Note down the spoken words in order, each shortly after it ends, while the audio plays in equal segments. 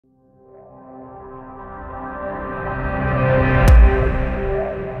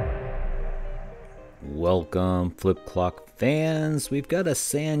Welcome, flip clock fans. We've got a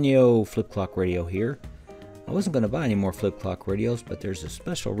Sanyo flip clock radio here. I wasn't going to buy any more flip clock radios, but there's a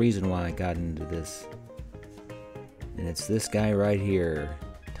special reason why I got into this. And it's this guy right here,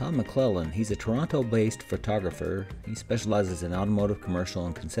 Todd McLellan. He's a Toronto-based photographer. He specializes in automotive, commercial,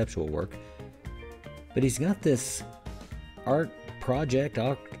 and conceptual work. But he's got this art project,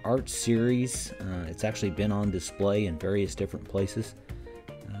 art series. It's actually been on display in various different places.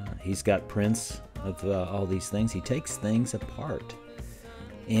 He's got prints of all these things. He takes things apart.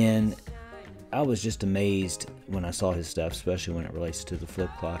 And I was just amazed when I saw his stuff, especially when it relates to the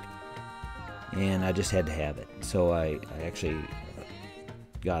flip clock. And I just had to have it. So I actually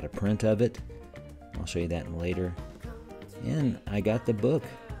got a print of it. I'll show you that later. And I got the book.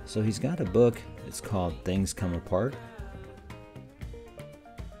 So he's got a book. It's called Things Come Apart,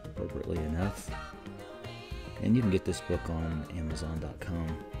 appropriately enough. And you can get this book on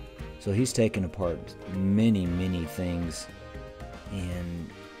Amazon.com. So he's taken apart many things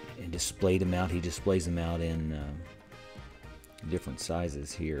and displayed them out. He displays them out in different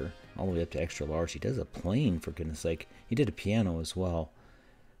sizes here, all the way up to extra large. He does a plane, for goodness sake. He did a piano as well.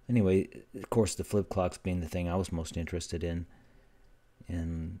 Anyway, of course, the flip clocks being the thing I was most interested in.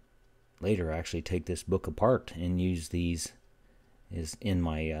 And later, I actually take this book apart and use these in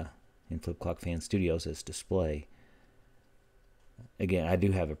my in Flip Clock Fan Studios as display. Again, I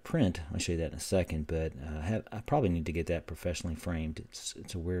do have a print. I'll show you that in a second, but I probably need to get that professionally framed.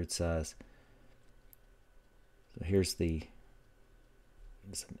 It's a weird size. So here's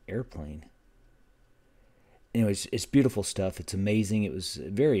it's an airplane. Anyways, it's beautiful stuff. It's amazing. It was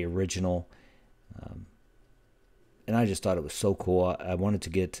very original, and I just thought it was so cool. I wanted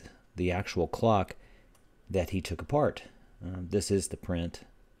to get the actual clock that he took apart. This is the print,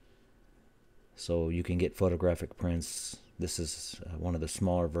 so you can get photographic prints. This is one of the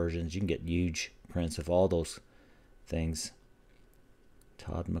smaller versions. You can get huge prints of all those things.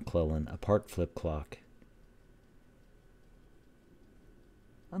 Todd McLellan, Apart Flip Clock.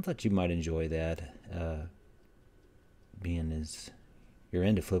 I thought you might enjoy that, being as you're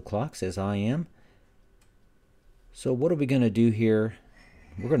into flip clocks as I am. So what are we going to do here?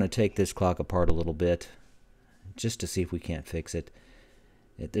 We're going to take this clock apart a little bit just to see if we can't fix it.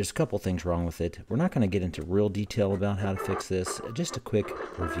 There's a couple things wrong with it. We're not going to get into real detail about how to fix this. Just a quick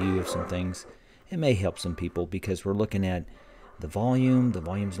review of some things. It may help some people because we're looking at the volume. The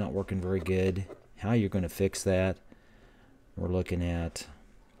volume's not working very good. How you're going to fix that. We're looking at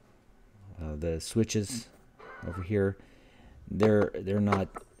the switches over here. They're not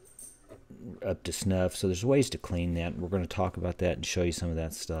up to snuff, so there's ways to clean that. We're going to talk about that and show you some of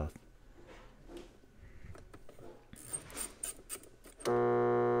that stuff.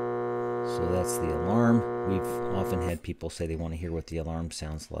 So that's the alarm. We've often had people say they want to hear what the alarm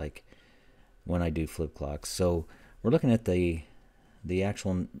sounds like when I do flip clocks. So we're looking at the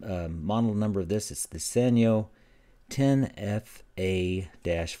actual model number of this. It's the Sanyo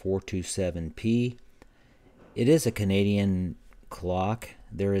 10FA-427P. It is a Canadian clock.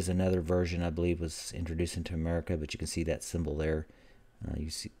 There is another version I believe was introduced into America, but you can see that symbol there.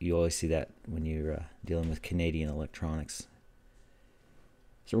 You always see that when you're dealing with Canadian electronics.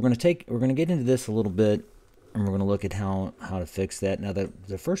 So we're going to get into this a little bit, and we're going to look at how to fix that. Now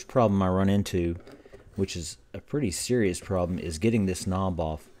the first problem I run into, which is a pretty serious problem, is getting this knob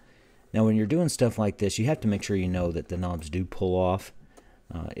off. Now when you're doing stuff like this, you have to make sure you know that the knobs do pull off.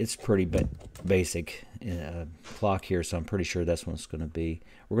 It's pretty basic clock here, so I'm pretty sure that's what it's going to be.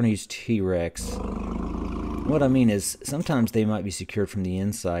 We're going to use T-Rex. What I mean is sometimes they might be secured from the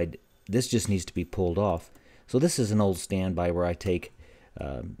inside. This just needs to be pulled off. So this is an old standby where I take,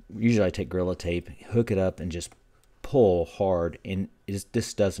 usually I take Gorilla Tape, hook it up, and just pull hard, and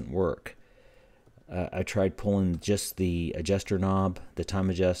this doesn't work. I tried pulling just the adjuster knob, the time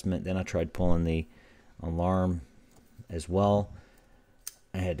adjustment, then I tried pulling the alarm as well.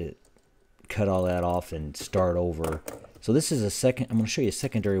 I had to cut all that off and start over. So this is I'm going to show you a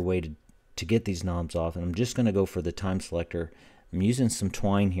secondary way to get these knobs off, and I'm just going to go for the time selector. I'm using some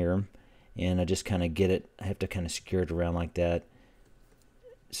twine here, and I just kind of get it. I have to kind of secure it around like that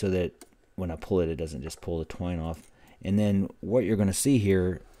so that when I pull it, it doesn't just pull the twine off. And then what you're going to see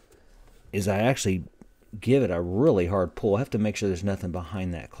here is I actually give it a really hard pull. I have to make sure there's nothing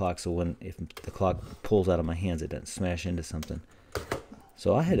behind that clock, so if the clock pulls out of my hands, it doesn't smash into something.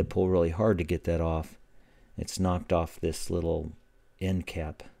 So I had to pull really hard to get that off. It's knocked off this little end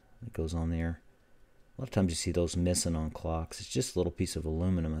cap that goes on there. A lot of times you see those missing on clocks. It's just a little piece of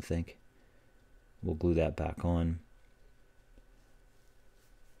aluminum, I think. We'll glue that back on.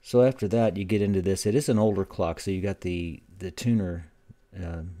 So after that, you get into this. It is an older clock, so you got the tuner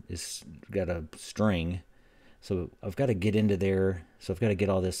is got a string, So I've got to get into there. So I've got to get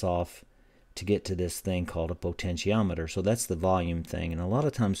all this off to get to this thing called a potentiometer. So that's the volume thing. And a lot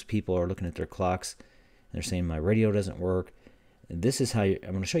of times people are looking at their clocks and they're saying my radio doesn't work. And this is how I'm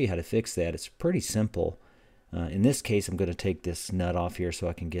going to show you how to fix that. It's pretty simple. In this case, I'm going to take this nut off here so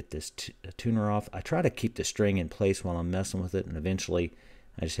I can get this tuner off. I try to keep the string in place while I'm messing with it, and eventually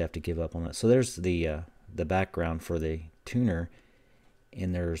I just have to give up on it. So there's the background for the tuner,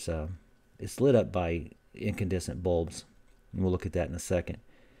 and there's it's lit up by incandescent bulbs. And we'll look at that in a second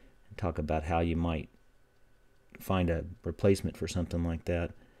and talk about how you might find a replacement for something like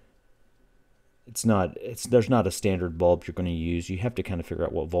that. There's not a standard bulb you're going to use. You have to kind of figure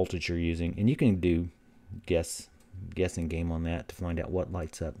out what voltage you're using, and you can do guessing game on that to find out what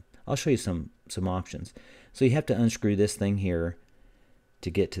lights up. I'll show you some options. So you have to unscrew this thing here to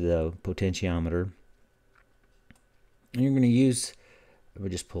get to the potentiometer, and you're going to use, let me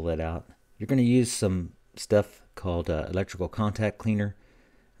just pull that out. You're going to use some stuff called electrical contact cleaner.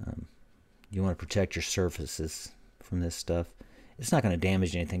 You want to protect your surfaces from this stuff. It's not going to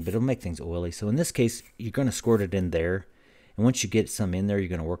damage anything, but it'll make things oily. So in this case, you're going to squirt it in there. And once you get some in there, you're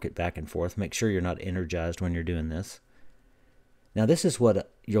going to work it back and forth. Make sure you're not energized when you're doing this. Now this is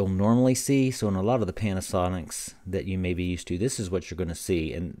what you'll normally see. So in a lot of the Panasonics that you may be used to, this is what you're going to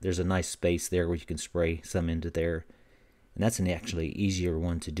see. And there's a nice space there where you can spray some into there. And that's an actually easier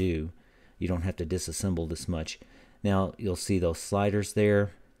one to do. You don't have to disassemble this much. Now you'll see those sliders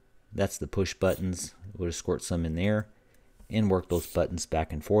there. That's the push buttons. We'll just squirt some in there and work those buttons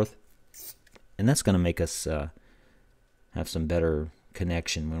back and forth. And that's going to make us have some better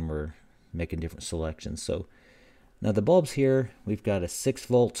connection when we're making different selections. So now the bulbs here, we've got a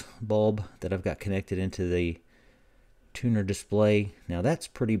 6-volt bulb that I've got connected into the tuner display. Now that's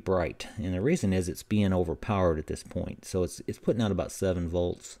pretty bright, and the reason is it's being overpowered at this point. So it's putting out about 7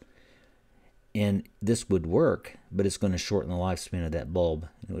 volts, and this would work, but it's going to shorten the lifespan of that bulb.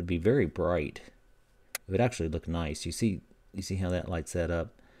 It would be very bright. It would actually look nice. You see how that lights that up?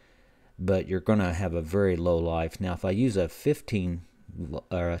 But you're going to have a very low life. Now if I use a 12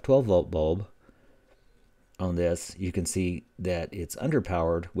 volt bulb on this, you can see that it's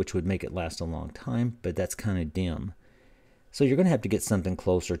underpowered, which would make it last a long time, but that's kind of dim. So you're going to have to get something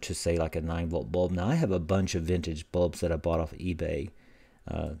closer to, say, like a 9-volt bulb. Now I have a bunch of vintage bulbs that I bought off eBay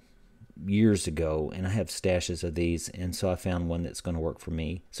years ago, and I have stashes of these, and so I found one that's going to work for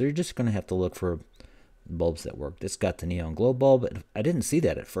me. So you're just going to have to look for bulbs that work. This got the neon glow bulb. I didn't see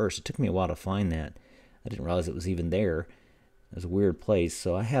that at first. It took me a while to find that. I didn't realize it was even there. It was a weird place.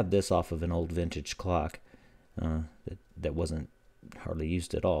 So I have this off of an old vintage clock that wasn't hardly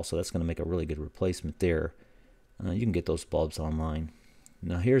used at all. So that's going to make a really good replacement there. You can get those bulbs online.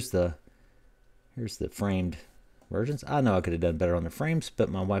 Now here's the framed versions. I know I could have done better on the frames, but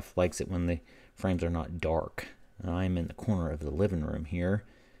my wife likes it when the frames are not dark. I'm in the corner of the living room here.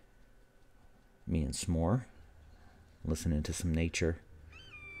 Me and S'more, listening to some nature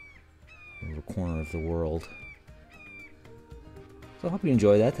in the corner of the world. So I hope you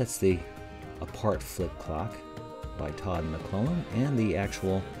enjoy that. That's the Apart Flip Clock by Todd McLellan, and the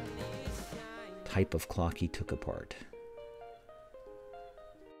actual type of clock he took apart.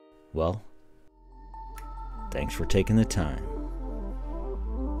 Well, thanks for taking the time.